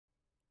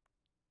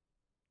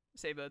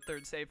save a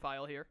third save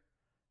file here.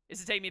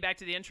 Is it taking me back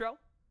to the intro?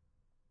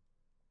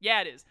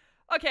 Yeah, it is.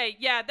 Okay,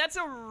 yeah, that's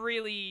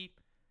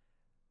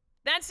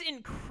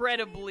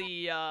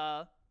incredibly,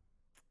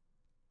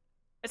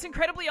 it's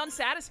incredibly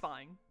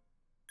unsatisfying.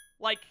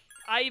 Like,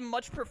 I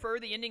much prefer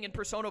the ending in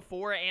Persona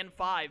 4 and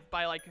 5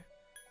 by, like,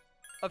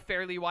 a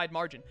fairly wide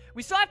margin.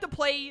 We still have to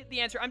play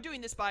the answer. I'm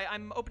doing this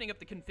I'm opening up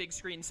the config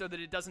screen so that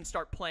it doesn't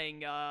start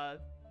playing,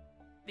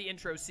 the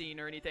intro scene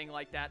or anything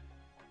like that.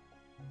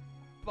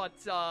 But,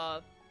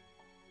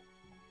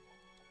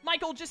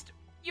 Michael,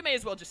 you may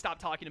as well just stop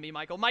talking to me,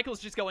 Michael. Michael's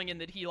just going in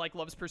that he, like,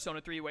 loves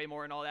Persona 3 way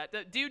more and all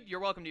that. Dude, you're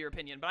welcome to your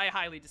opinion, but I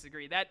highly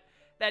disagree. That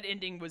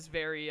ending was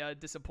very,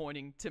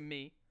 disappointing to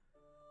me.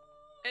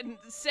 And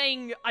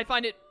saying I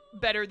find it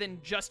better than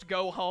just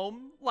go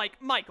home, like,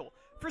 Michael,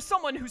 for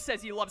someone who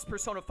says he loves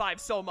Persona 5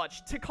 so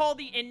much, to call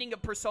the ending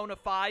of Persona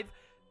 5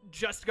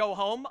 just go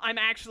home, I'm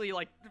actually,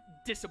 like,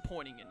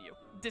 disappointed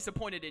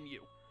in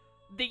you.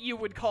 That you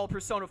would call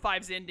Persona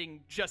 5's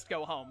ending just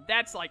go home.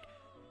 That's like,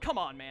 come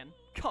on, man.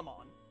 Come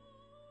on.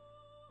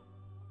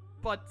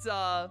 But,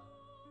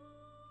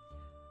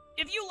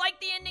 if you like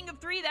the ending of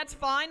 3, that's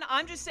fine.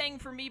 I'm just saying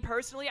for me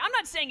personally, I'm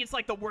not saying it's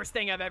like the worst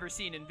thing I've ever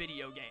seen in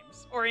video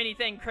games or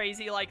anything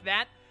crazy like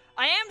that.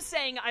 I am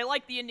saying I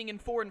like the ending in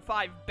 4 and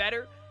 5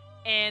 better,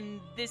 and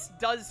this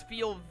does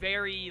feel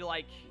very,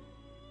 like,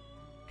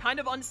 kind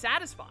of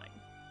unsatisfying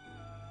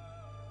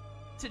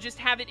to just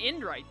have it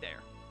end right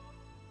there.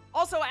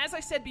 Also, as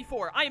I said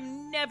before, I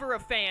am never a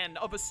fan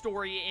of a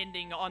story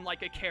ending on,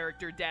 like, a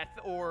character death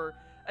or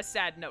a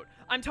sad note.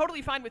 I'm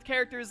totally fine with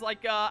characters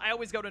like, I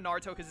always go to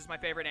Naruto because it's my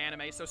favorite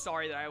anime, so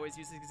sorry that I always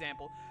use this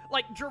example.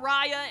 Like,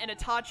 Jiraiya and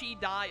Itachi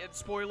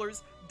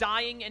spoilers,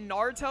 dying in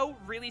Naruto,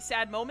 really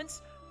sad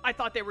moments. I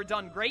thought they were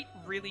done great,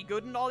 really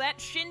good and all that.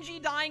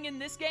 Shinji dying in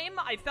this game,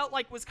 I felt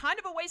like was kind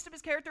of a waste of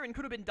his character and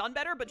could have been done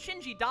better, but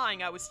Shinji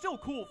dying I was still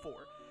cool for,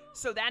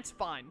 so that's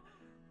fine.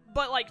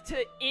 But, like,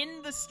 to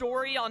end the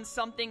story on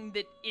something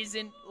that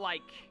isn't,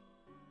 like...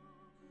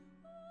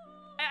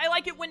 I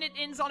like it when it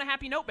ends on a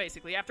happy note,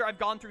 basically. After I've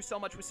gone through so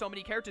much with so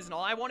many characters and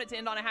all, I want it to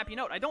end on a happy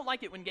note. I don't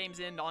like it when games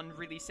end on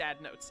really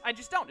sad notes. I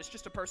just don't. It's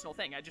just a personal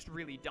thing. I just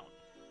really don't.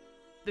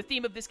 The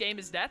theme of this game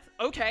is death?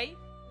 Okay.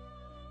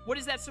 What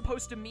is that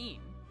supposed to mean?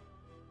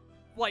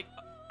 Like,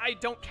 I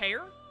don't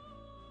care?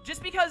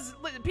 Just because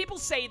people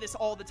say this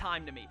all the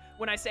time to me.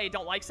 When I say I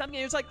don't like something,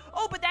 it's like,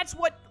 oh, but that's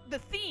what the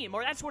theme,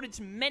 or that's what it's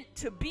meant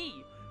to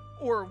be,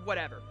 or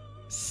whatever.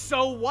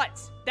 So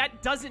what?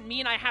 That doesn't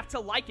mean I have to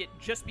like it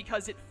just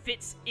because it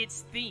fits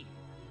its theme.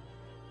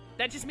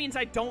 That just means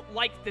I don't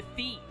like the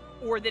theme,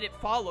 or that it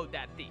followed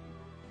that theme.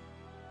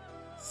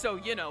 So,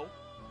 you know,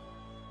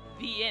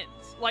 the end.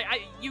 Like,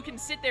 you can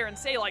sit there and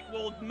say, like,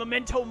 well,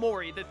 Memento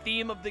Mori, the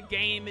theme of the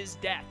game is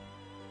death.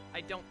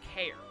 I don't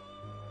care.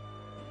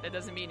 That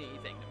doesn't mean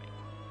anything to me.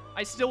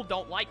 I still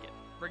don't like it,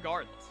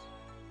 regardless.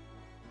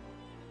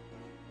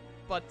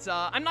 But,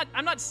 I'm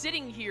not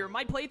sitting here,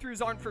 my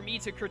playthroughs aren't for me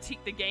to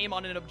critique the game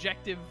on an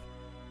objective,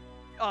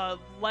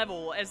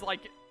 level as,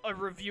 like, a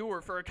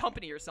reviewer for a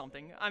company or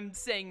something. I'm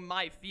saying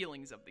my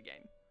feelings of the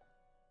game.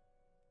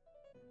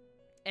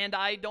 And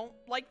I don't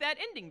like that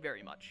ending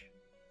very much.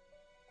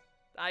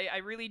 I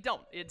really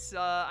don't. It's,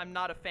 I'm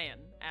not a fan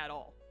at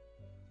all.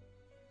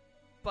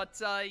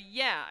 But,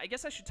 yeah, I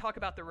guess I should talk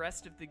about the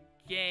rest of the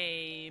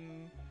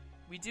game.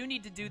 We do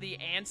need to do the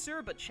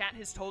answer, but chat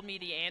has told me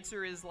the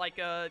answer is like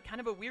a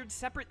kind of a weird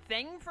separate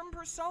thing from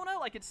Persona.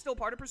 Like, it's still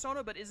part of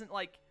Persona, but isn't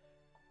like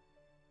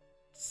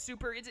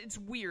super... It's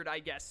weird, I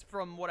guess,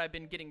 from what I've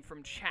been getting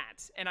from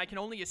chat. And I can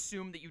only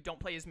assume that you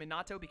don't play as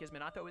Minato because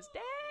Minato is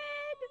dead.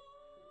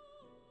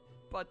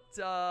 But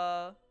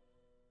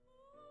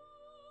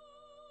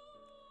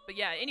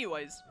yeah,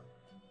 anyways.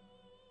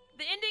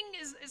 The ending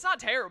is not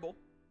terrible.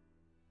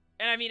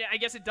 And I mean, I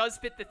guess it does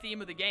fit the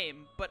theme of the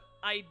game, but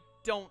I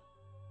don't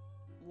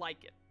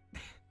like it.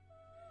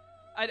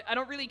 I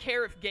don't really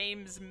care if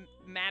games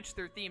match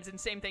their themes, and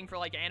same thing for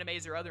like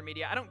animes or other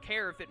media. I don't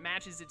care if it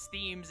matches its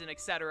themes and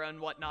etc. and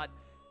whatnot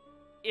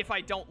if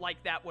I don't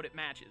like that what it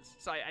matches.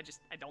 So I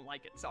don't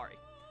like it, sorry.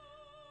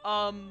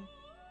 As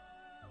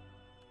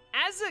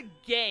a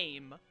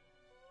game,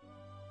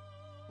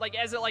 like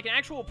as an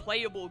actual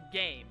playable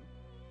game,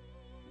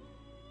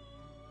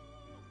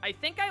 I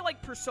think I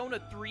like Persona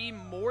 3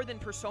 more than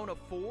Persona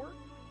 4.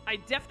 I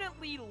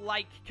definitely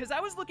like, because I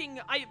was looking,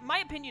 my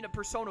opinion of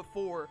Persona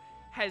 4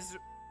 has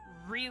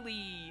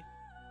really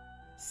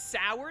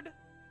soured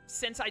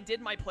since I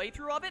did my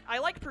playthrough of it. I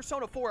like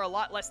Persona 4 a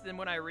lot less than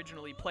when I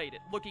originally played it.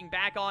 Looking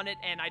back on it,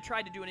 and I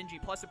tried to do an NG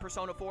Plus of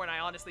Persona 4, and I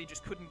honestly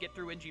just couldn't get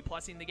through NG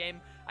Plusing the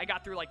game. I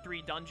got through like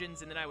 3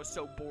 dungeons, and then I was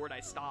so bored I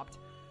stopped.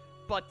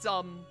 But,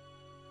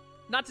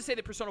 not to say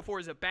that Persona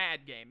 4 is a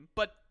bad game,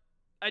 but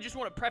I just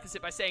want to preface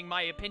it by saying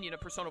my opinion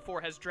of Persona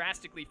 4 has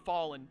drastically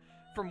fallen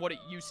from what it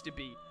used to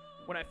be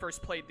when I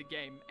first played the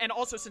game. And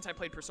also since I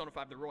played Persona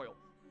 5 The Royal.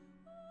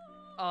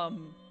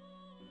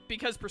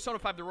 Because Persona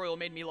 5 The Royal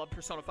made me love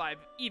Persona 5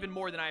 even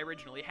more than I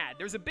originally had.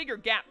 There's a bigger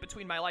gap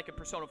between my like of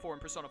Persona 4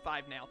 and Persona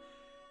 5 now.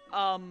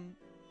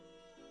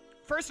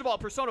 first of all,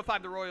 Persona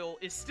 5 The Royal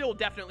is still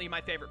definitely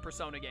my favorite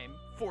Persona game,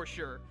 for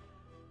sure.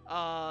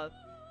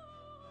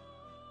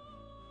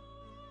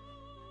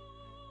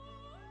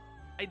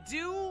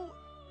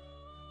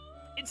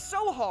 It's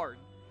so hard,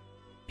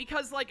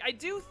 because, like, I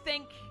do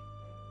think,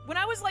 when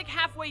I was, like,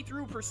 halfway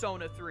through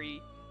Persona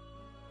 3,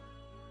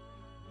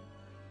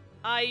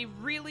 I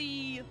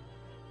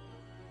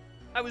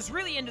was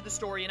really into the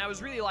story, and I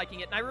was really liking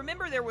it, and I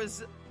remember there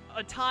was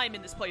a time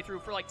in this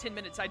playthrough for, like, 10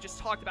 minutes I just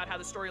talked about how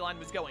the storyline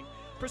was going.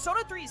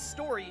 Persona 3's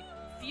story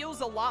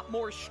feels a lot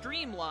more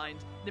streamlined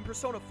than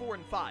Persona 4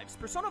 and 5's.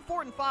 Persona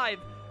 4 and 5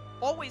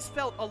 always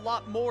felt a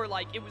lot more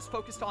like it was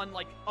focused on,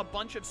 like, a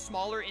bunch of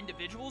smaller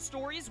individual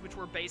stories, which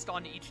were based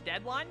on each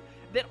deadline,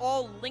 that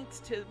all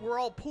were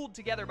all pulled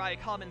together by a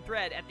common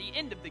thread at the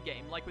end of the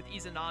game, like with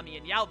Izanami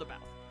and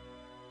Yaldabaoth.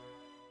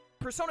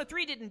 Persona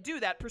 3 didn't do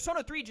that.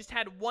 Persona 3 just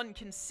had one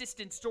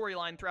consistent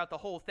storyline throughout the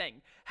whole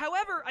thing.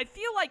 However, I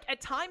feel like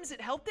at times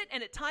it helped it,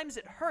 and at times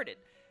it hurt it.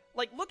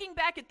 Like, looking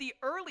back at the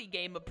early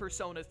game of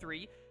Persona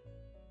 3,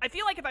 I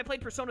feel like if I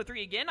played Persona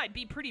 3 again, I'd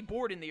be pretty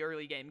bored in the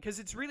early game, because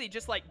it's really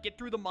just like, get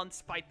through the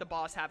months, fight the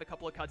boss, have a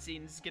couple of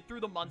cutscenes, get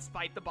through the months,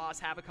 fight the boss,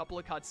 have a couple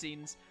of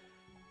cutscenes,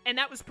 and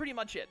that was pretty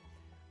much it.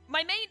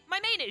 My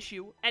main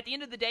issue, at the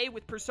end of the day,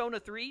 with Persona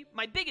 3,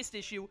 my biggest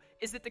issue,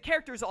 is that the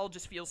characters all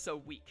just feel so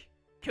weak,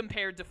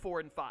 compared to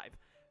 4 and 5.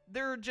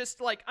 They're just,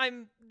 like,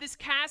 this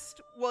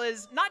cast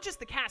was, not just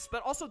the cast,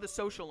 but also the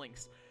social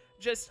links.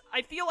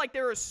 I feel like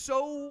there are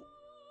so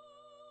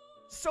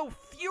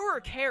fewer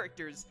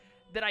characters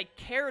that I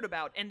cared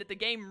about and that the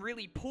game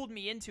really pulled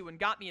me into and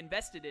got me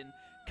invested in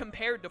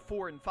compared to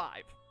 4 and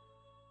 5.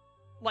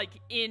 Like,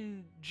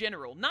 in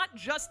general. Not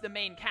just the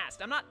main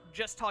cast. I'm not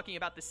just talking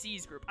about the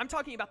C's group. I'm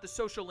talking about the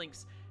social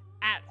links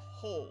at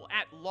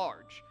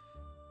large.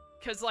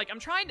 Because, like, I'm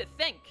trying to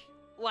think.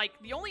 Like,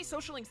 the only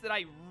social links that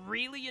I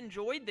really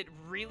enjoyed that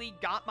really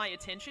got my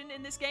attention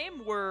in this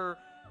game were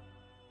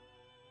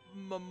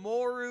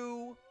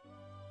Mamoru.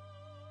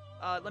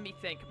 Let me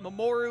think.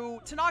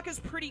 Mamoru. Tanaka's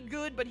pretty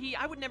good, but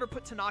I would never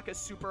put Tanaka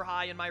super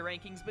high in my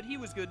rankings, but he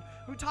was good.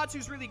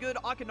 Mutatsu's really good.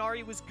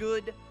 Akinari was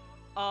good.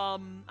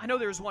 I know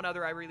there was one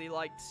other I really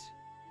liked.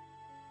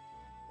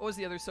 What was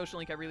the other social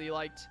link I really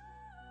liked?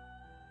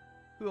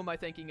 Who am I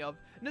thinking of?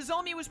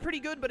 Nozomi was pretty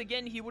good, but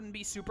again, he wouldn't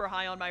be super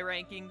high on my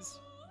rankings.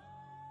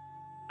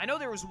 I know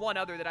there was one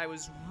other that I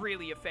was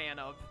really a fan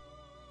of,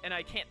 and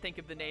I can't think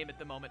of the name at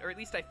the moment, or at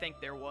least I think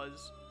there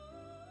was.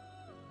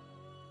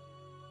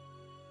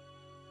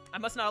 I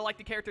must not like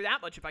the character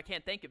that much if I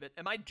can't think of it.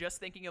 Am I just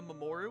thinking of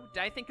Mamoru?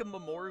 Did I think of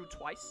Mamoru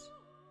twice?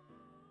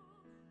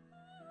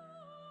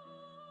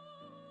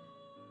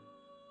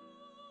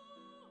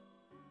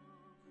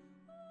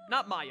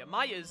 Not Maya.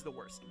 Maya is the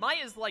worst.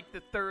 Maya is like the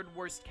third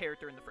worst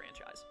character in the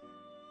franchise.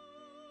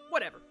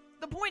 Whatever.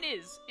 The point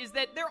is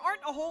that there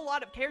aren't a whole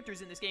lot of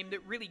characters in this game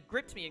that really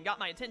gripped me and got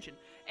my attention.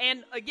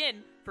 And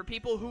again, for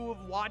people who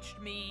have watched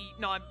me...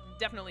 No, I'm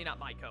definitely not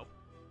Maiko.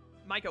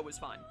 Maiko was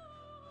fine.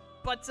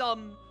 But,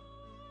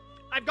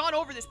 I've gone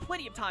over this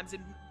plenty of times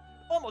in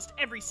almost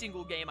every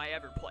single game I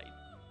ever played.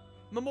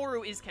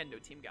 Mamoru is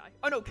Kendo Team guy.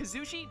 Oh no,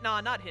 Kazushi?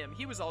 Nah, not him.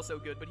 He was also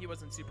good, but he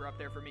wasn't super up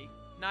there for me.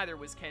 Neither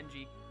was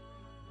Kenji.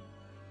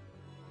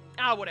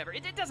 Whatever.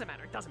 It doesn't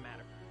matter. It doesn't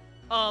matter.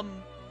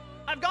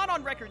 I've gone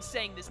on record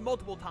saying this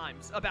multiple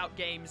times about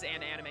games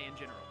and anime in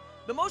general.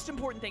 The most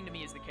important thing to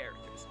me is the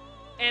characters.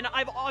 And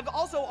I've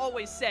also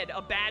always said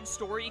a bad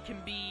story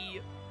can be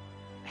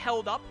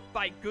held up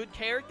by good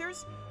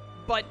characters,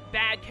 but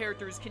bad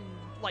characters can,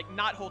 like,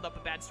 not hold up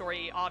a bad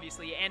story,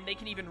 obviously, and they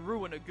can even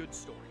ruin a good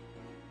story.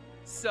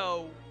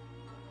 So,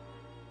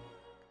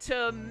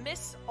 to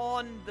miss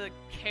on the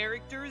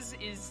characters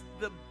is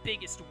the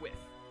biggest whiff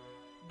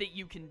that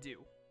you can do,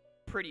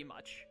 pretty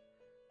much.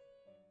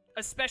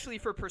 Especially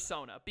for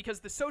Persona, because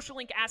the social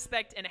link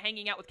aspect and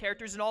hanging out with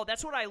characters and all,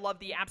 that's what I love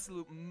the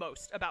absolute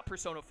most about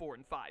Persona 4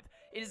 and 5.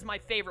 It is my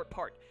favorite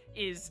part,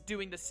 is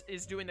doing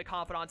the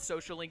confidant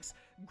social links,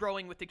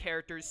 growing with the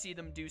characters, see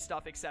them do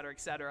stuff, etc.,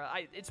 etc.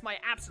 It's my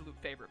absolute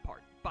favorite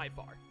part, by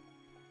far.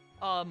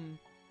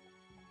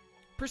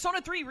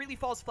 Persona 3 really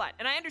falls flat,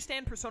 and I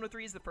understand Persona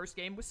 3 is the first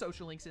game with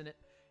social links in it,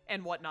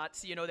 and whatnot,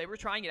 so, you know, they were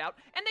trying it out,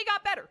 and they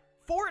got better.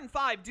 4 and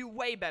 5 do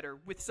way better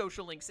with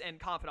social links and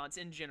confidants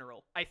in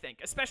general, I think,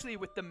 especially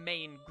with the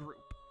main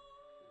group.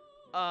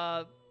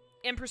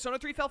 And Persona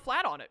 3 fell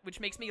flat on it, which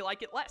makes me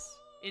like it less,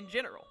 in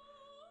general.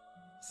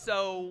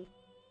 So,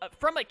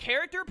 from a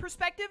character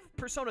perspective,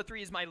 Persona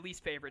 3 is my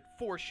least favorite,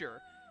 for sure.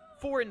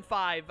 4 and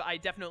 5, I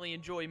definitely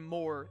enjoy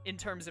more in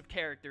terms of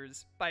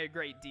characters by a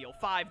great deal.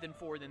 5 than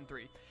 4 than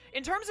 3.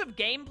 In terms of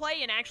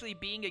gameplay and actually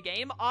being a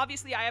game,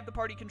 obviously I have the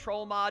party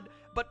control mod,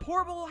 but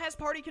Portable has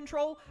party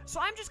control, so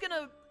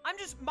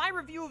my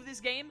review of this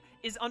game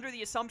is under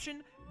the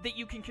assumption that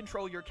you can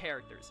control your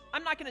characters.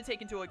 I'm not going to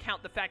take into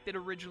account the fact that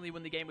originally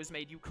when the game was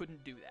made, you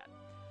couldn't do that.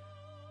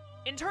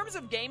 In terms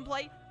of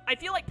gameplay, I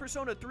feel like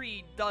Persona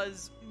 3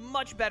 does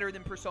much better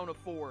than Persona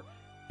 4,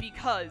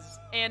 because,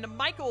 and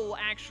Michael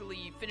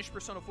actually finished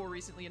Persona 4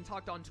 recently and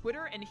talked on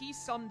Twitter, and he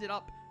summed it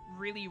up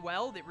really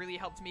well, that really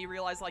helped me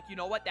realize, like, you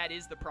know what, that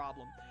is the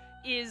problem,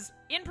 is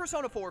in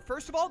Persona 4,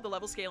 first of all, the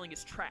level scaling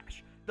is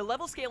trash. The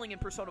level scaling in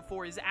Persona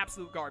 4 is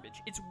absolute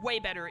garbage. It's way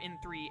better in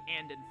 3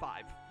 and in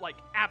 5. Like,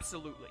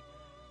 absolutely.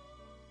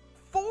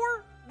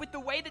 4, with the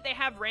way that they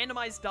have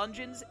randomized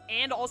dungeons,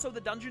 and also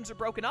the dungeons are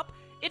broken up,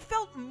 it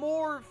felt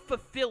more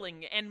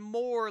fulfilling and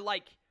more,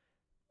 like,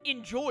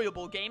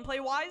 enjoyable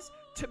gameplay-wise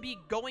to be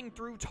going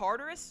through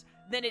Tartarus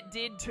than it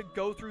did to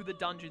go through the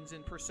dungeons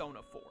in Persona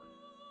 4.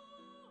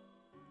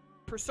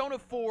 Persona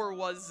 4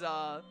 was,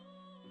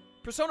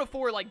 Persona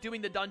 4, like,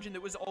 doing the dungeon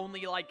that was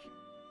only, like,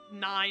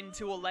 9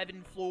 to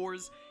 11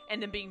 floors,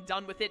 and then being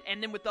done with it,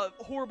 and then with the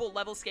horrible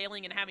level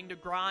scaling and having to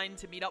grind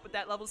to meet up with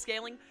that level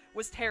scaling,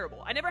 was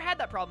terrible. I never had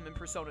that problem in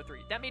Persona 3.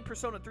 That made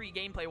Persona 3,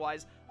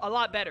 gameplay-wise, a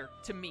lot better,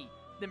 to me,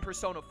 than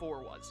Persona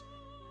 4 was.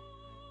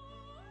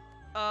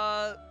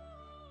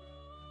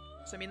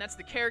 So, I mean, that's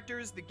the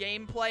characters, the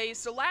gameplay.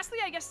 So, lastly,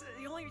 I guess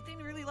the only thing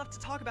really left to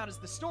talk about is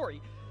the story.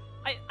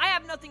 I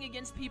have nothing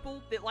against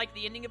people that like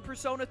the ending of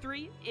Persona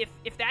 3.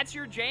 If that's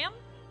your jam,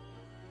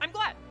 I'm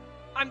glad.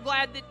 I'm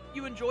glad that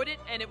you enjoyed it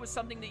and it was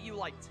something that you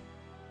liked.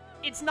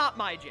 It's not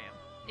my jam.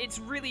 It's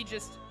really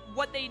just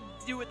what they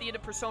do at the end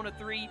of Persona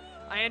 3.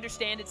 I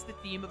understand it's the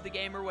theme of the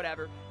game or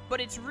whatever,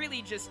 but it's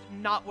really just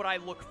not what I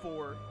look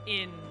for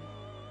in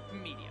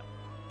media,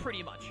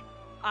 pretty much.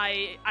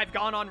 I've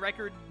gone on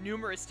record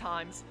numerous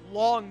times,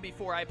 long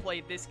before I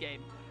played this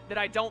game, that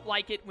I don't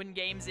like it when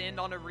games end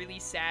on a really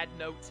sad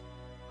note.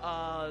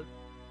 I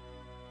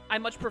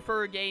much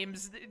prefer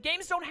games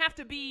don't have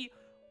to be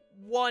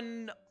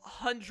 100%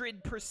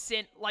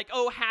 like,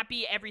 oh,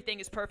 happy, everything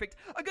is perfect.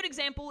 A good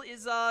example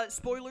is,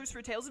 spoilers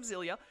for Tales of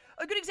Xillia.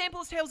 A good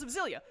example is Tales of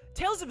Xillia.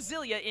 Tales of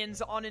Xillia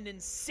ends on an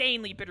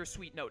insanely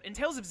bittersweet note, and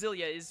Tales of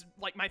Xillia is,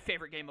 like, my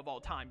favorite game of all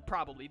time,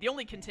 probably. The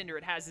only contender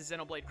it has is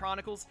Xenoblade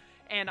Chronicles,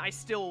 and I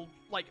still,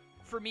 like,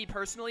 for me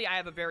personally, I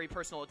have a very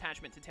personal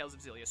attachment to Tales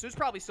of Xillia, so it's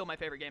probably still my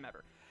favorite game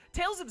ever.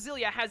 Tales of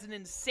Xillia has an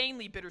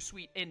insanely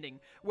bittersweet ending,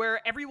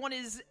 where everyone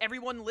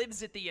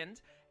lives at the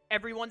end.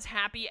 Everyone's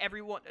happy,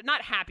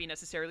 not happy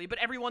necessarily, but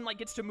everyone, like,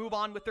 gets to move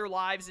on with their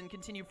lives and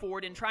continue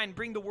forward and try and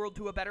bring the world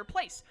to a better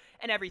place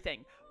and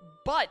everything.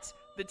 But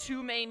the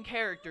two main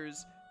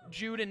characters,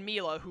 Jude and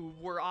Mila, who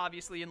were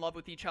obviously in love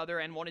with each other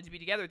and wanted to be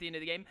together at the end of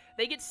the game,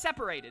 they get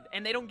separated,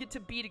 and they don't get to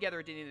be together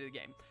at the end of the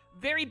game.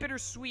 Very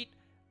bittersweet,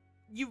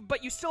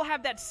 but you still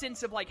have that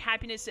sense of, like,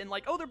 happiness and,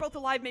 like, oh, they're both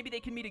alive, maybe they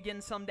can meet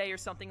again someday or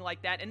something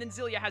like that. And then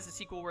Xillia has a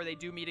sequel where they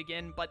do meet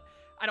again, but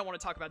I don't want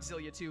to talk about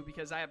Xillia 2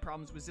 because I have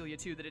problems with Xillia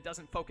 2 that it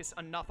doesn't focus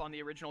enough on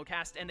the original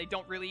cast, and they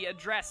don't really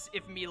address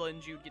if Mila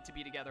and Jude get to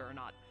be together or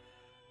not.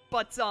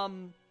 But,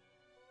 so,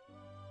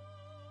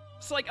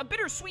 like, a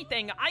bittersweet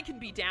thing I can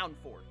be down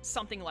for,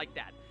 something like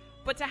that.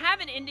 But to have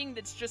an ending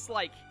that's just,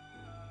 like,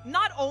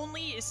 not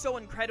only is so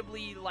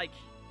incredibly, like,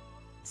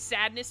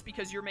 sadness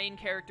because your main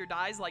character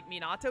dies like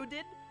Minato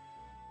did,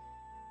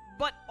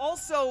 but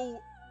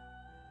also,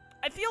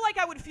 I feel like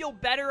I would feel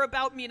better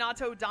about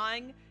Minato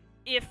dying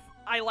if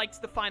I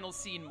liked the final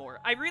scene more.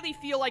 I really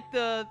feel like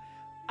they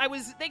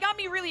got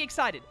me really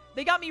excited.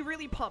 They got me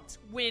really pumped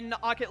when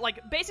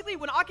basically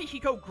when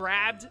Akihiko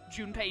grabbed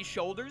Junpei's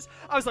shoulders,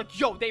 I was like,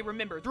 yo, they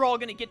remember. They're all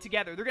gonna get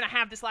together. They're gonna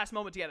have this last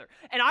moment together.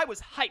 And I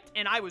was hyped,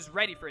 and I was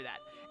ready for that.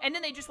 And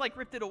then they just, like,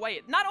 ripped it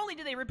away. Not only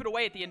did they rip it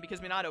away at the end because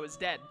Minato is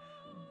dead,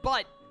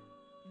 but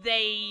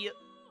they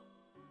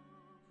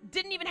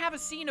didn't even have a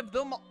scene of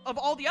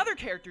all the other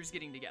characters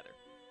getting together.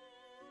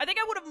 I think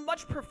I would have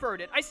much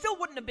preferred it. I still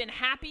wouldn't have been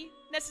happy,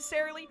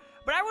 necessarily,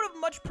 but I would have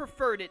much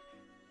preferred it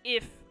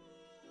if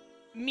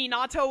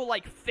Minato,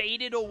 like,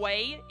 faded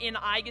away in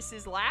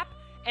Aigis' lap,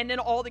 and then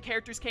all the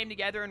characters came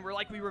together and were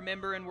like, we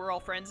remember, and we're all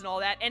friends and all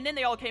that, and then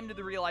they all came to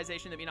the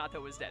realization that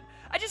Minato was dead.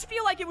 I just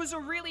feel like it was a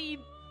really,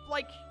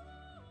 like,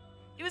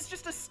 it was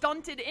just a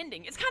stunted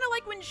ending. It's kind of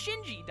like when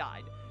Shinji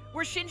died,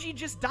 where Shinji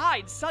just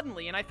died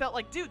suddenly, and I felt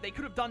like, dude, they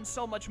could have done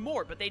so much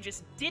more, but they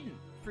just didn't,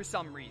 for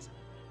some reason.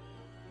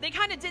 They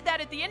kind of did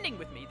that at the ending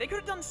with me. They could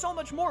have done so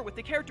much more with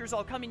the characters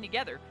all coming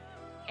together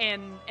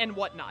and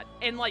whatnot.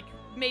 And, like,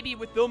 maybe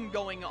with them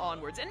going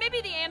onwards. And maybe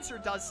the answer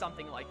does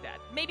something like that.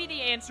 Maybe the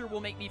answer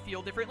will make me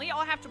feel differently.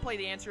 I'll have to play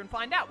the answer and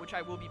find out, which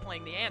I will be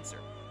playing the answer.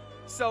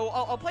 So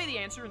I'll play the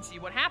answer and see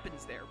what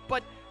happens there.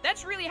 But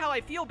that's really how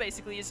I feel,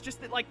 basically, is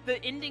just that, like,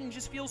 the ending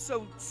just feels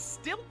so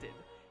stilted.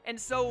 And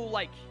so,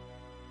 like,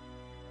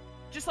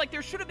 just, like,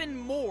 there should have been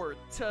more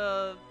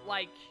to,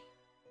 like,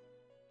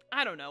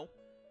 I don't know.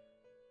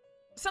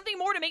 Something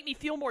more to make me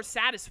feel more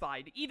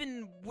satisfied,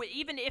 even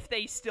if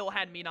they still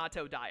had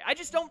Minato die. I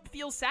just don't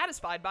feel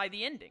satisfied by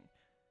the ending,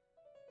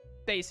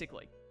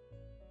 basically.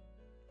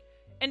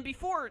 And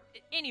before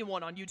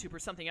anyone on YouTube or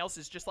something else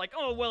is just like,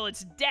 oh, well,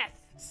 it's death,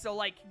 so,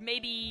 like,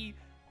 maybe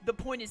the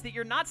point is that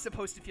you're not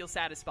supposed to feel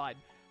satisfied.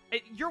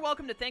 You're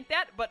welcome to think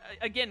that, but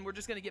again, we're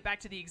just going to get back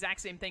to the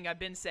exact same thing I've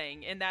been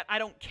saying, in that I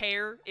don't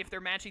care if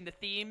they're matching the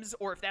themes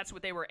or if that's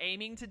what they were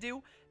aiming to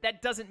do.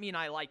 That doesn't mean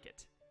I like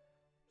it.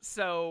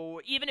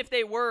 So, even if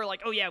they were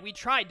like, oh yeah, we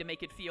tried to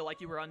make it feel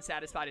like you were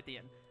unsatisfied at the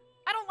end,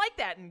 I don't like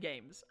that in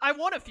games. I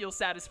want to feel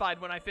satisfied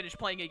when I finish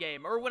playing a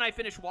game, or when I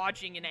finish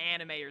watching an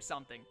anime or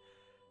something.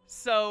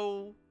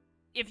 So,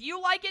 if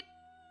you like it,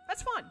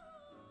 that's fine.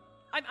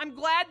 I'm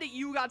glad that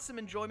you got some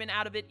enjoyment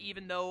out of it,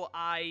 even though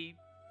I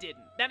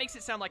didn't. That makes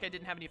it sound like I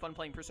didn't have any fun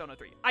playing Persona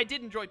 3. I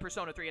did enjoy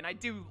Persona 3, and I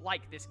do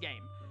like this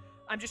game.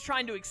 I'm just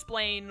trying to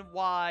explain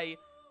why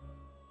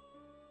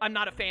I'm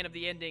not a fan of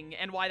the ending,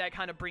 and why that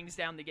kind of brings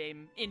down the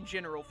game in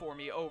general for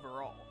me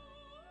overall.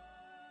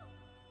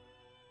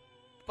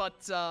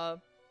 But,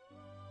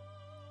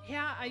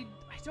 yeah, I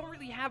don't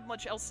really have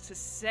much else to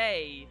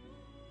say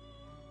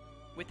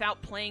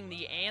without playing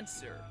the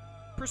answer.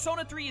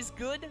 Persona 3 is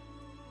good.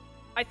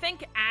 I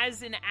think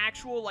as an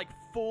actual, like,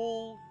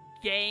 full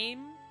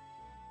game,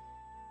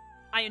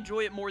 I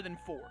enjoy it more than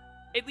 4.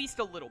 At least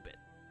a little bit.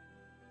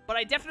 But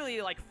I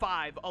definitely like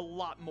 5 a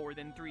lot more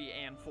than 3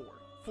 and 4.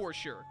 For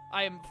sure.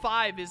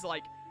 5 is,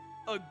 like,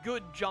 a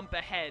good jump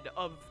ahead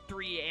of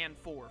 3 and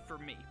 4 for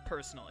me,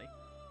 personally.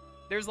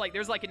 There's like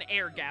an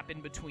air gap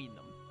in between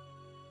them.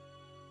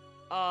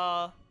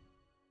 I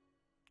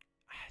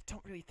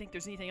don't really think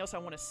there's anything else I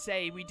want to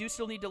say. We do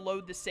still need to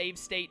load the save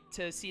state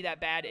to see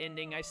that bad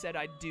ending. I said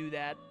I'd do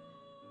that.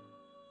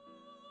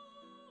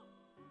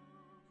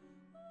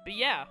 But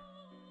yeah.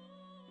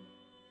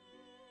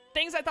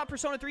 Things I thought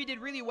Persona 3 did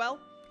really well.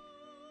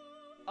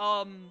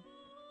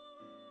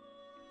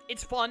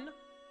 It's fun.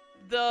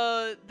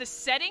 The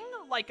setting,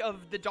 like,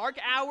 of the Dark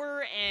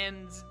Hour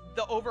and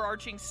the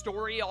overarching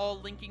story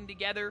all linking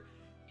together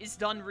is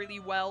done really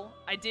well.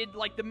 I did,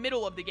 like, the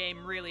middle of the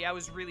game, really. I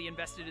was really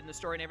invested in the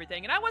story and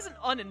everything, and I wasn't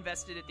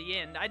uninvested at the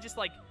end. I just,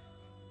 like,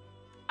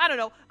 I don't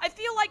know. I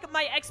feel like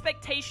my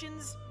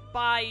expectations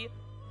by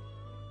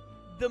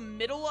the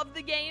middle of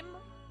the game,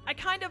 I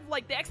kind of,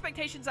 like, the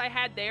expectations I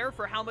had there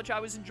for how much I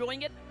was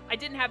enjoying it, I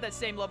didn't have that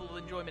same level of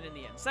enjoyment in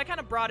the end. So that kind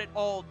of brought it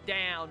all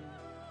down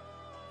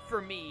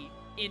for me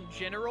in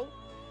general,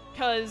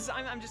 because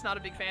I'm just not a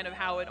big fan of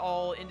how it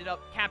all ended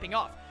up capping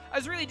off. I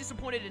was really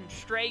disappointed in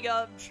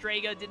Strega.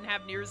 Strega didn't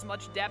have near as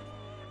much depth.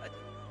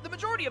 The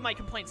majority of my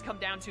complaints come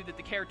down to that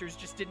the characters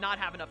just did not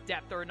have enough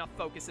depth or enough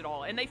focus at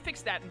all, and they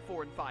fixed that in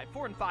 4 and 5.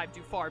 4 and 5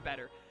 do far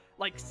better.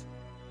 Like,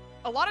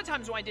 a lot of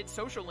times when I did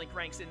social link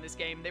ranks in this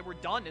game, they were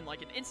done in,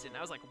 like, an instant.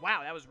 I was like,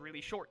 wow, that was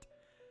really short.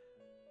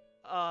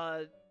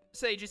 So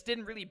they just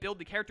didn't really build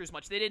the characters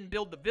much. They didn't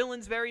build the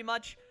villains very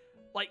much.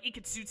 Like,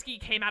 Ikatsuki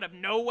came out of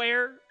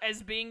nowhere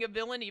as being a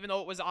villain, even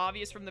though it was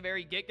obvious from the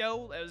very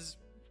get-go. It was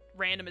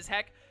random as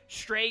heck.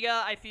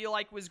 Strega, I feel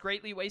like, was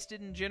greatly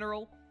wasted in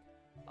general.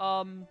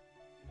 Koromaru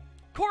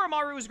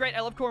was great. I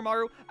love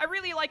Koromaru. I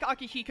really like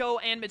Akihiko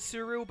and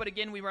Mitsuru, but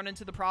again, we run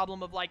into the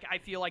problem of, like, I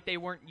feel like they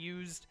weren't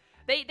used.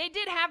 They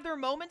did have their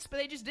moments, but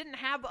they just didn't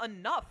have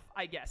enough,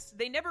 I guess.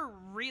 They never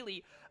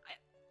really...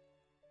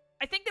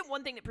 I think that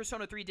one thing that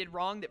Persona 3 did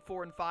wrong that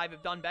 4 and 5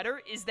 have done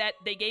better is that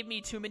they gave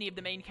me too many of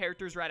the main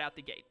characters right out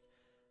the gate.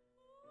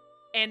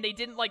 And they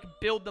didn't, like,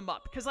 build them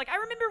up. Because, like, I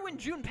remember when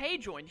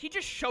Junpei joined, he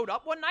just showed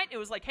up one night and it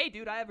was like, hey,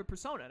 dude, I have a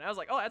Persona. And I was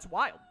like, oh, that's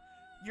wild.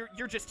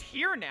 You're just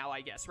here now,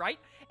 I guess, right?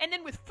 And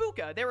then with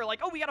Fuka, they were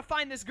like, oh, we gotta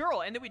find this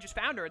girl. And then we just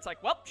found her. It's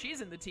like, well,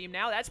 she's in the team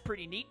now. That's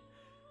pretty neat.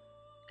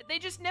 They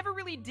just never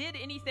really did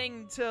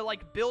anything to,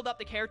 like, build up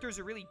the characters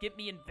or really get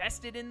me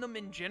invested in them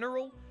in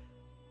general.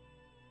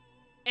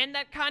 And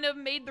that kind of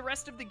made the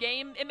rest of the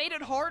game, it made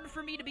it hard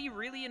for me to be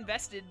really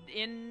invested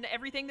in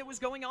everything that was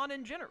going on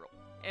in general.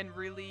 And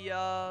really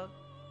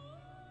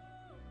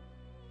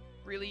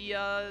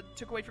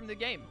took away from the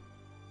game.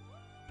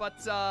 But,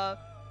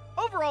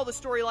 overall, the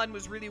storyline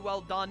was really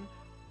well done.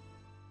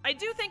 I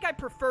do think I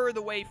prefer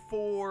the way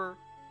 4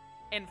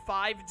 and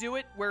 5 do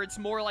it, where it's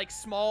more, like,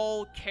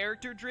 small,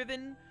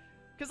 character-driven.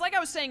 Because, like I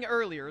was saying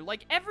earlier,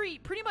 like,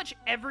 pretty much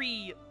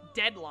every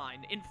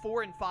deadline in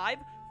 4 and 5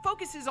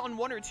 focuses on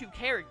 1 or 2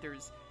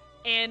 characters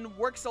and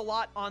works a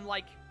lot on,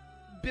 like,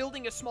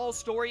 building a small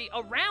story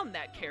around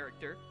that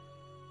character.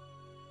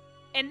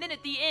 And then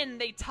at the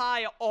end, they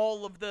tie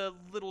all of the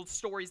little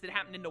stories that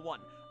happen into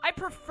one. I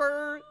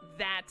prefer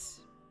that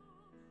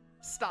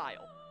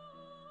style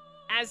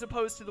as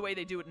opposed to the way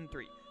they do it in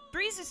 3.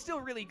 3's is still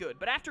really good,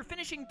 but after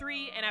finishing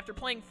 3 and after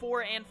playing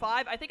 4 and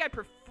 5, I think I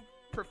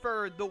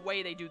prefer the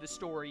way they do the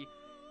story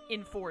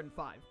in 4 and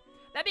 5.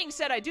 That being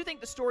said, I do think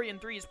the story in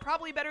 3 is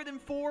probably better than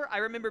 4. I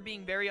remember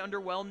being very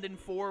underwhelmed in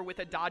 4 with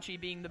Adachi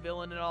being the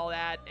villain and all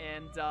that,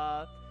 and,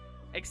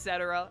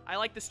 etc. I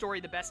like the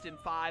story the best in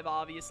 5,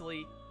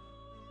 obviously.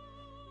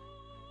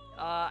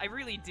 I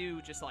really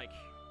do just, like...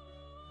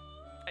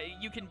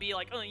 You can be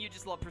like, oh, you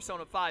just love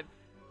Persona 5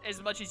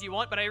 as much as you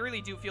want, but I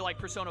really do feel like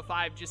Persona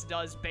 5 just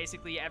does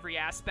basically every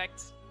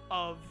aspect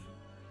of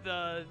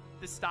the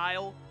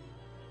style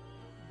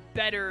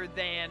better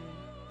than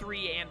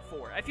 3 and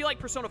 4. I feel like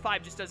Persona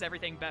 5 just does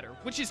everything better,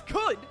 which is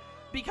good,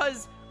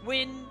 because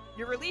when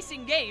you're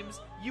releasing games,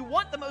 you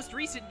want the most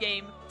recent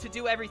game to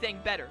do everything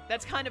better.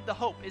 That's kind of the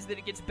hope, is that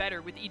it gets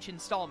better with each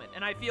installment,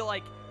 and I feel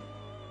like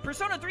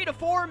Persona 3 to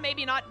 4,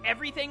 maybe not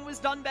everything was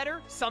done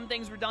better. Some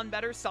things were done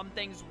better, some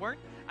things weren't.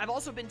 I've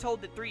also been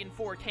told that 3 and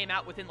 4 came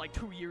out within like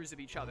 2 years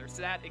of each other,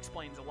 so that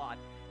explains a lot,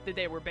 that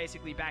they were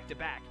basically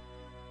back-to-back.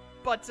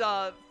 But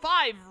 5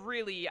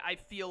 really, I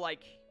feel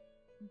like,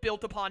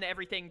 built upon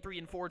everything 3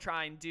 and 4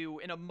 try and do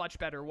in a much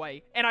better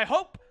way. And I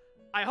hope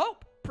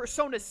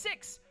Persona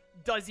 6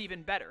 does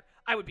even better.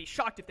 I would be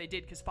shocked if they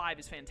did, because 5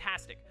 is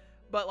fantastic.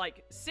 But,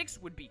 like,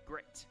 6 would be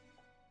great.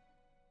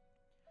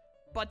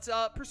 But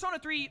Persona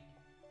 3,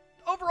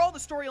 overall, the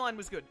storyline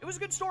was good. It was a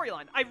good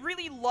storyline. I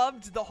really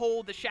loved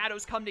the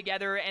shadows come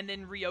together, and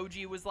then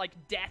Ryoji was, like,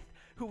 death,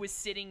 who was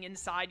sitting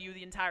inside you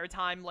the entire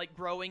time, like,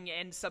 growing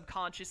and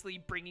subconsciously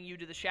bringing you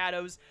to the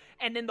shadows.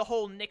 And then the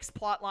whole Nyx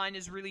plotline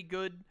is really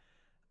good.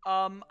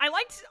 I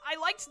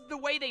liked the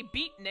way they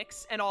beat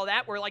Nyx and all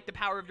that, where, like, the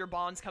power of your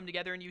bonds come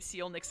together and you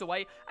seal Nyx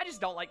away. I just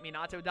don't like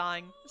Minato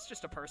dying. It's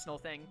just a personal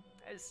thing.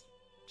 It's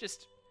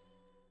just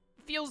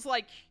feels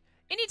like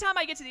anytime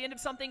I get to the end of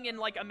something and,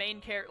 like, a main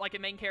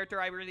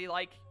character I really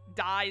like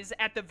dies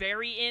at the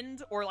very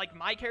end, or, like,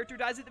 my character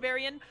dies at the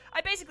very end,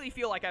 I basically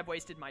feel like I've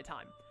wasted my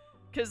time.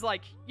 Because,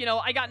 like, you know,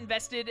 I got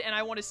invested and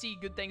I want to see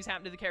good things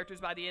happen to the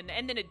characters by the end,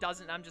 and then it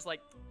doesn't, and I'm just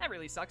like, that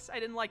really sucks. I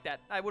didn't like that.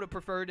 I would have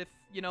preferred if,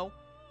 you know,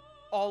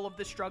 all of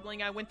the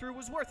struggling I went through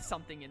was worth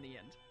something in the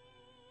end.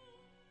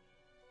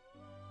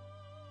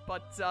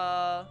 But,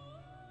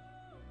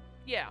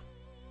 yeah.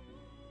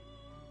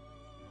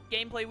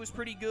 Gameplay was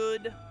pretty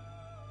good.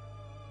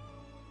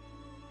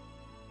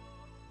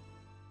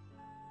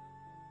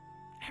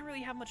 I don't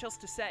really have much else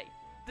to say.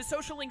 The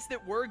social links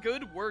that were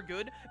good were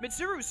good.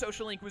 Mitsuru's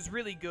social link was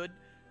really good.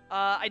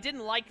 I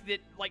didn't like that,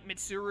 like,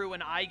 Mitsuru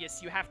and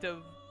Aigis, you have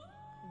to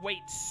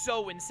wait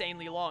so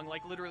insanely long,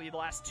 like literally the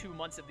last 2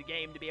 months of the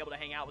game to be able to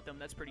hang out with them.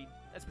 That's pretty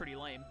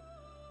lame.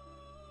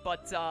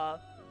 But the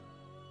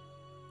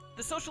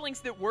social links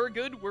that were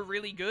good were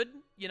really good,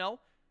 you know?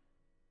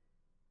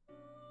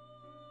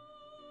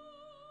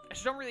 I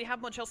just don't really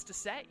have much else to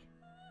say.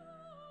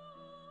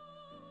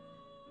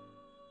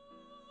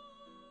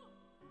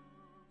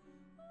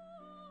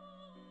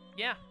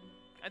 Yeah,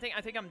 I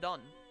think I'm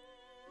done.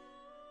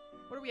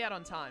 What are we at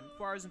on time?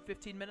 4 hours and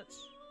 15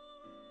 minutes?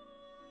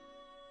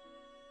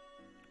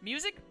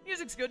 Music?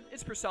 Music's good.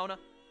 It's Persona.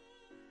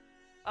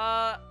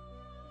 I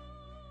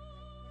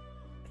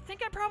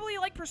think I probably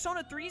like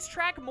Persona 3's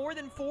track more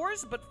than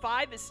 4's, but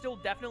 5 is still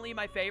definitely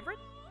my favorite.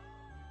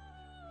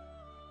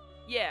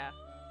 Yeah.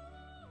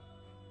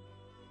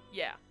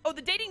 Yeah. Oh,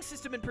 the dating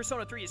system in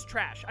Persona 3 is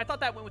trash. I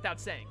thought that went without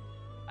saying.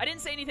 I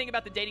didn't say anything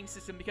about the dating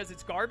system because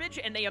it's garbage,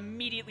 and they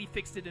immediately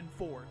fixed it in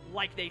 4,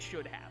 like they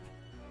should have.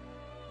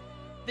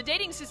 The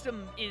dating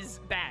system is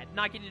bad,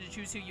 not getting to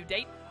choose who you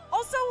date.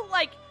 Also,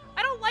 like,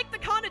 I don't like the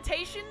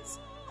connotations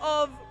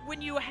of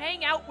when you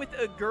hang out with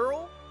a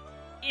girl,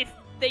 if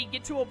they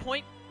get to a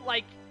point,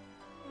 like,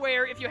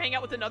 where if you hang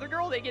out with another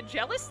girl, they get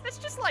jealous. That's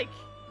just, like,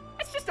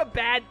 that's just a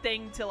bad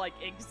thing to, like,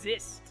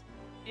 exist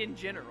in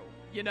general,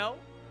 you know?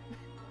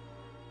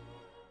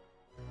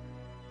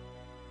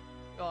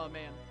 Oh,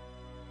 man.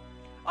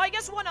 I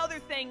guess one other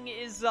thing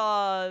is,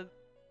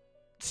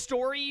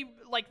 story,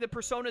 like the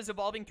personas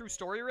evolving through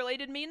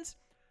story-related means.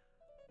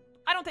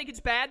 I don't think it's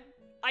bad.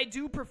 I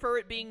do prefer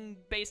it being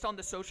based on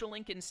the social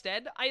link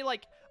instead. I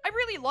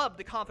really love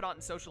the confidant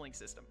and social link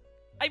system.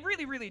 I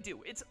really, really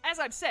do. It's, as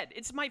I've said,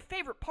 it's my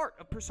favorite part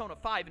of Persona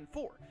 5 and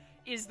 4,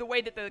 is the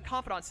way that the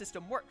confidant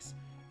system works.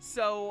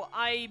 So,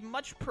 I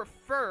much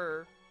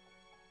prefer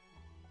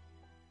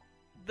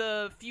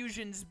the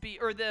fusions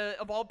or the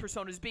evolved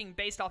personas being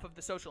based off of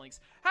the social links.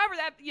 However,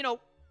 that, you know,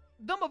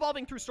 them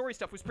evolving through story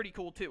stuff was pretty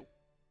cool too.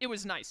 It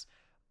was nice.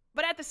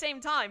 But at the same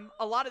time,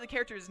 a lot of the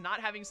characters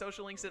not having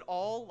social links at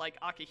all, like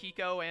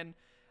Akihiko and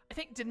I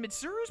think, did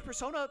Mitsuru's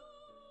persona,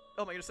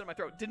 oh my god, it's in my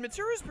throat. Did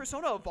Mitsuru's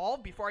persona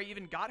evolve before I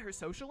even got her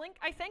social link?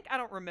 I think? I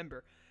don't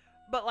remember.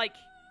 But like,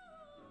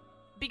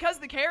 because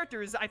the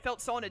characters, I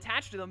felt so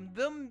unattached to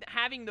them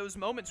having those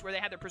moments where they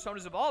had their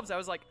personas evolve, I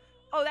was like,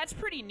 oh, that's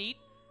pretty neat.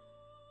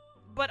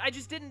 But I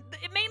just didn't,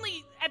 it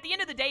mainly, at the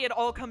end of the day, it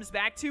all comes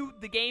back to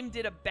the game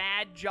did a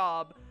bad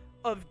job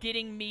of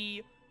getting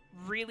me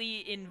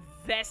really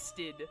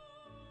invested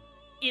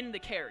in the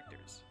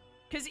characters.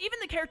 Because even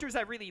the characters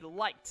I really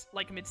liked,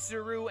 like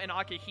Mitsuru and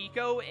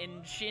Akihiko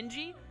and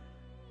Shinji,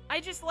 I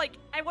just, like,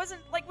 I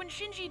wasn't, like, when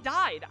Shinji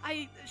died,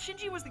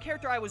 Shinji was the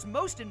character I was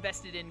most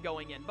invested in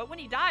going in, but when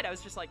he died, I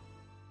was just like,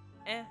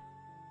 eh.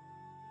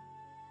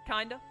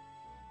 Kinda.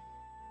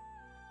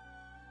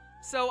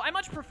 So, I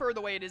much prefer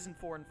the way it is in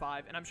 4 and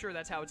 5, and I'm sure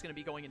that's how it's going to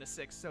be going into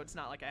 6, so it's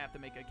not like I have to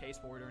make a case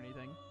for it or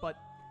anything, but,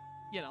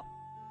 you know.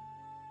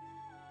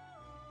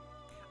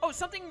 Oh,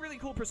 something really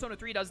cool Persona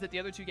 3 does that the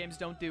other two games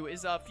don't do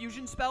is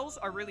fusion spells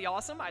are really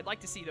awesome. I'd like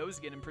to see those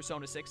again in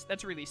Persona 6.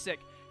 That's really sick.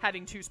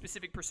 Having two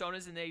specific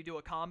personas and they do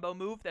a combo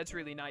move, that's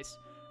really nice.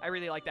 I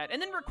really like that.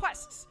 And then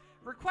requests.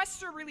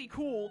 Requests are really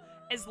cool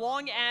as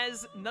long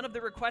as none of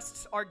the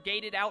requests are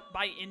gated out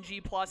by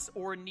NG+,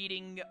 or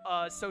needing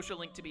a social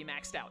link to be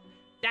maxed out.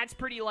 That's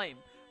pretty lame.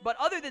 But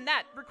other than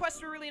that,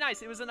 requests were really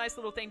nice. It was a nice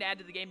little thing to add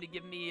to the game to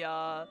give me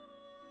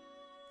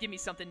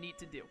something neat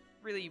to do.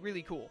 Really,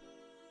 really cool.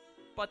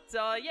 But,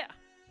 yeah.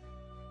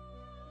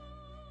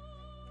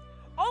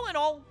 in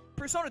all,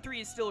 Persona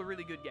 3 is still a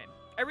really good game.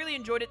 I really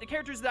enjoyed it. The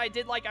characters that I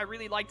did like, I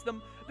really liked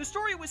them. The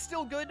story was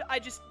still good. I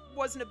just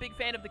wasn't a big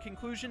fan of the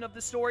conclusion of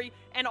the story.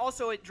 And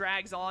also, it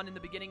drags on in the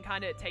beginning,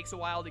 kind of. It takes a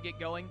while to get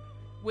going,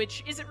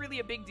 which isn't really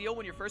a big deal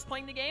when you're first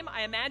playing the game.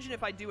 I imagine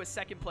if I do a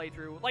second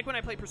playthrough, like when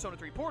I play Persona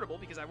 3 Portable,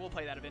 because I will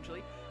play that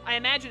eventually, I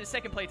imagine a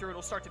second playthrough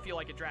it'll start to feel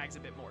like it drags a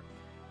bit more.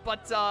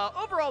 But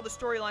overall, the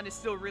storyline is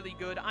still really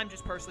good. I'm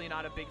just personally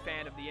not a big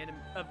fan of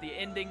the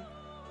ending.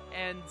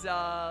 And,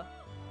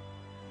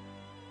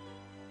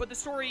 but the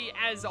story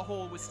as a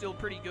whole was still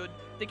pretty good.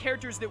 The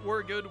characters that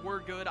were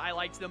good. I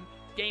liked them.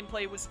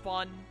 Gameplay was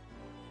fun,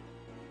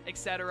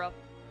 etc.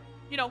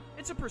 You know,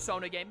 it's a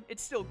Persona game.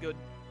 It's still good.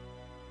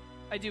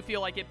 I do feel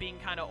like it being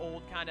kind of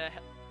old kind of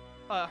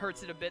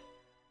hurts it a bit,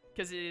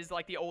 because it is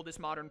like the oldest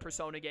modern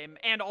Persona game,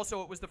 and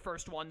also it was the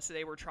first one, so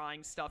they were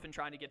trying stuff and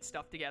trying to get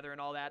stuff together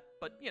and all that,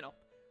 but, you know,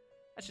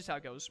 that's just how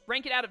it goes.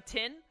 Rank it out of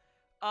 10,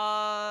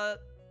 I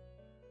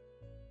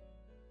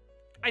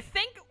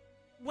think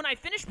when I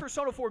finished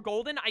Persona 4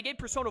 Golden, I gave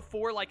Persona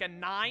 4 like a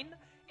 9,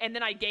 and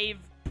then I gave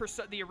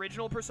the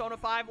original Persona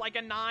 5 like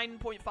a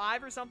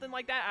 9.5 or something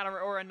like that,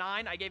 or a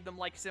 9. I gave them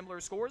like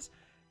similar scores.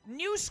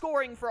 New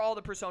scoring for all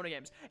the Persona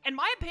games. And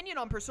my opinion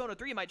on Persona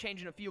 3 might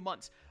change in a few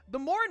months. The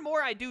more and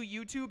more I do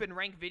YouTube and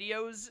rank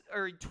videos,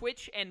 or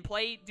Twitch, and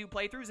do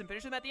playthroughs and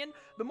finish them at the end,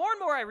 the more and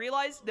more I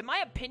realize that my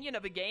opinion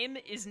of a game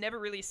is never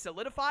really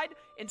solidified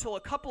until a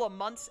couple of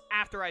months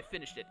after I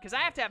finished it. Because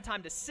I have to have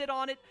time to sit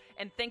on it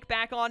and think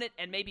back on it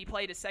and maybe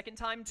play it a second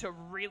time to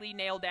really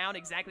nail down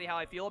exactly how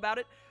I feel about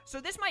it.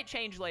 So this might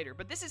change later,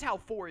 but this is how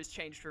 4 has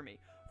changed for me.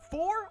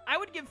 4, I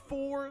would give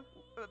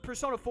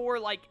Persona 4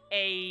 like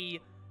a...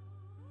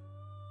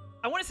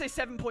 I want to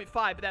say 7.5,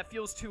 but that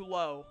feels too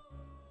low.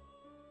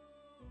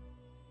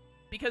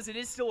 Because it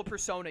is still a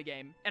Persona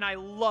game, and I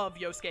love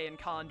Yosuke and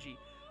Kanji.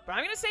 But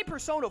I'm going to say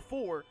Persona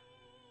 4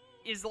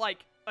 is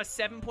like a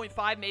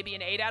 7.5, maybe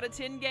an 8 out of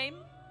 10 game.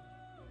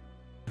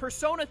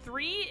 Persona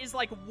 3 is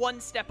like one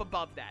step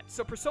above that.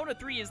 So Persona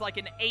 3 is like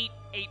an 8,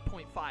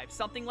 8.5,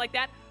 something like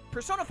that.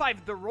 Persona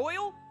 5 The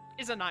Royal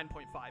is a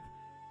 9.5.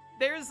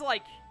 There's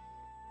like...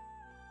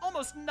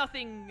 almost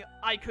nothing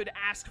I could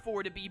ask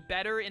for to be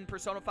better in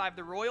Persona 5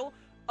 The Royal,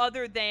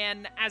 other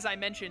than, as I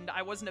mentioned,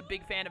 I wasn't a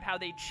big fan of how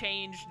they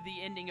changed the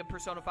ending of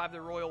Persona 5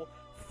 The Royal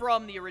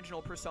from the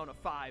original Persona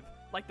 5,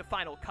 like the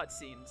final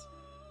cutscenes.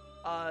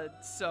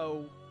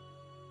 So...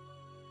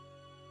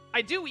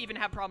 I do even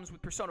have problems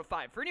with Persona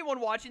 5. For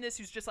anyone watching this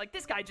who's just like,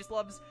 this guy just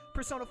loves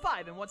Persona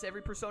 5 and wants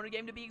every Persona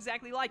game to be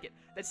exactly like it.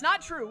 That's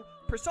not true.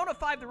 Persona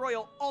 5 The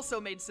Royal also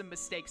made some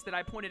mistakes that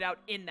I pointed out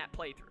in that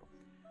playthrough.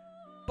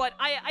 But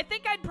I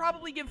think I'd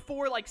probably give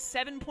 4 like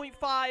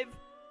 7.5,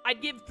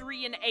 I'd give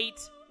 3 an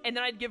 8, and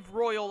then I'd give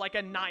Royal like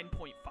a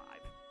 9.5.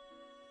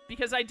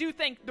 Because I do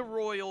think the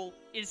Royal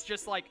is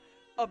just like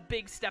a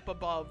big step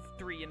above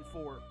 3 and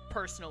 4,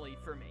 personally,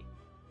 for me.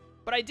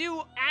 But I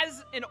do,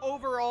 as an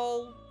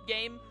overall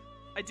game,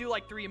 I do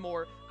like 3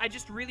 more. I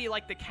just really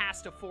like the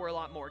cast of 4 a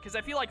lot more, because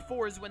I feel like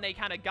 4 is when they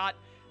kind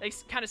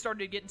of started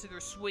to get into their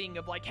swing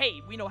of like,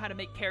 hey, we know how to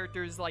make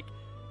characters like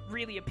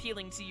really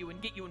appealing to you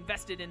and get you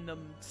invested in them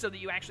so that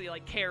you actually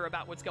like care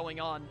about what's going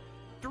on.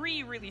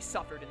 3 really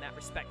suffered in that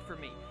respect for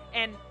me.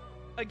 And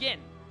again,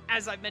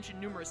 as I've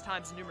mentioned numerous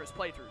times in numerous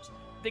playthroughs,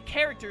 the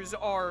characters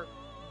are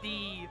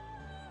the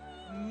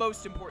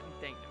most important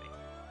thing to me.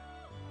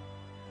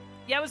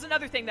 Yeah, it was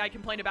another thing that I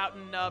complained about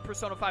in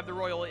Persona 5 The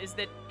Royal, is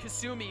that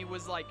Kasumi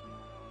was like,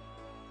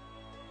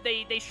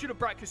 they should have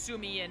brought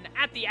Kasumi in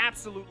at the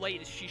absolute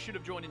latest. She should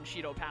have joined in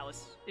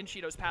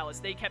Shido's palace.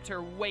 They kept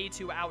her way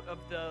too out of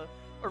the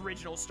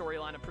original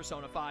storyline of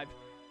Persona 5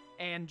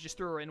 and just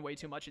threw her in way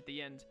too much at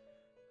the end.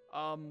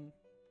 Go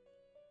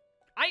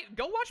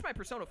watch my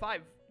Persona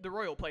 5 The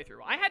Royal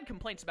playthrough. I had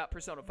complaints about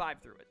Persona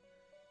 5 through it.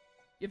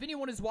 If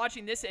anyone is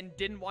watching this and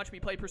didn't watch me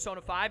play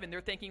Persona 5 and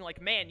they're thinking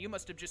like, man, you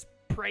must have just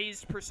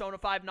praised Persona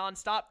 5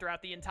 nonstop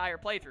throughout the entire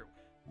playthrough.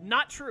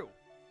 Not true.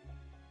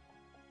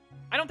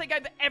 I don't think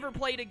I've ever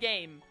played a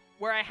game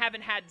where I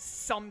haven't had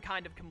some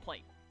kind of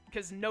complaint,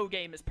 because no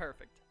game is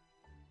perfect.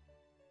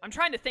 I'm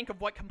trying to think of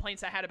what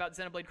complaints I had about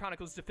Xenoblade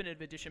Chronicles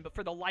Definitive Edition, but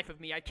for the life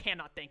of me, I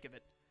cannot think of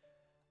it.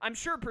 I'm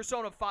sure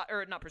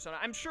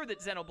I'm sure that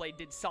Xenoblade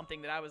did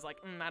something that I was like,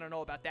 I don't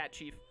know about that,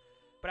 Chief.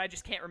 But I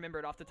just can't remember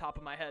it off the top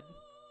of my head.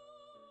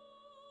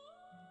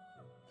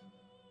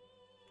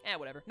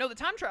 Whatever. No, the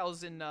time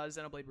trials in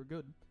Xenoblade were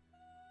good.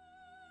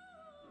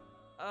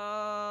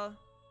 Yeah.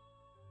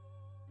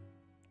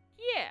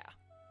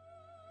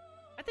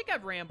 I think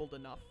I've rambled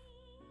enough.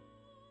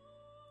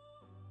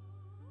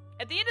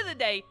 At the end of the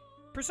day,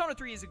 Persona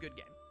 3 is a good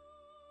game.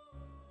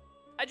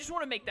 I just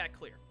want to make that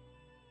clear.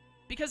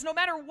 Because no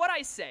matter what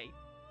I say,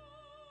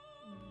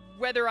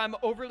 whether I'm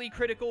overly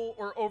critical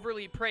or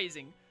overly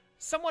praising,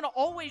 someone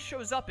always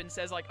shows up and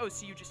says like, oh,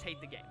 so you just hate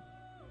the game.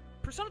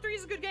 Persona 3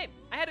 is a good game.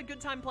 I had a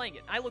good time playing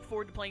it. I look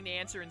forward to playing the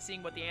answer and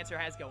seeing what the answer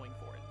has going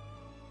for it.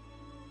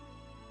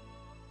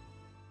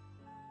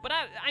 But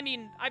I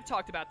mean, I've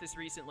talked about this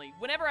recently.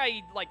 Whenever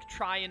I, like,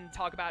 try and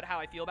talk about how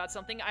I feel about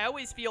something, I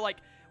always feel like,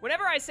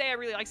 whenever I say I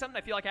really like something,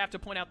 I feel like I have to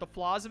point out the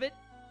flaws of it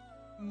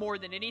more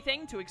than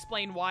anything to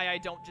explain why I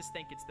don't just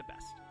think it's the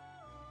best.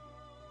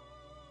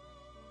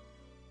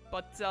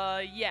 But,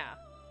 yeah.